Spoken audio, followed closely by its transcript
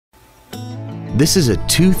This is a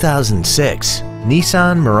 2006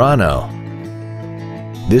 Nissan Murano.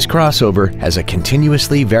 This crossover has a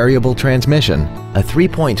continuously variable transmission, a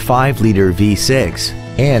 3.5-liter V6,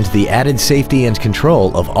 and the added safety and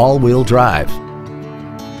control of all-wheel drive.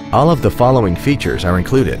 All of the following features are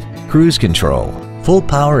included: cruise control, full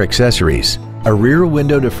power accessories, a rear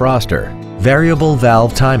window defroster, variable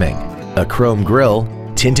valve timing, a chrome grille,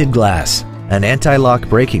 tinted glass, an anti-lock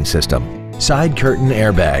braking system, side curtain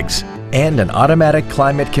airbags, and an automatic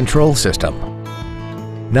climate control system.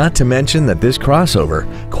 Not to mention that this crossover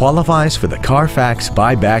qualifies for the Carfax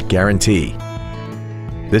buyback guarantee.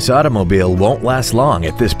 This automobile won't last long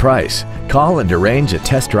at this price. Call and arrange a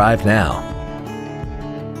test drive now.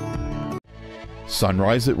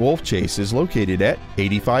 Sunrise at Wolfchase is located at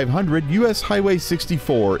 8500 US Highway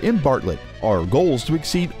 64 in Bartlett. Our goal is to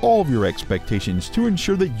exceed all of your expectations to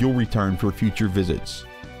ensure that you'll return for future visits.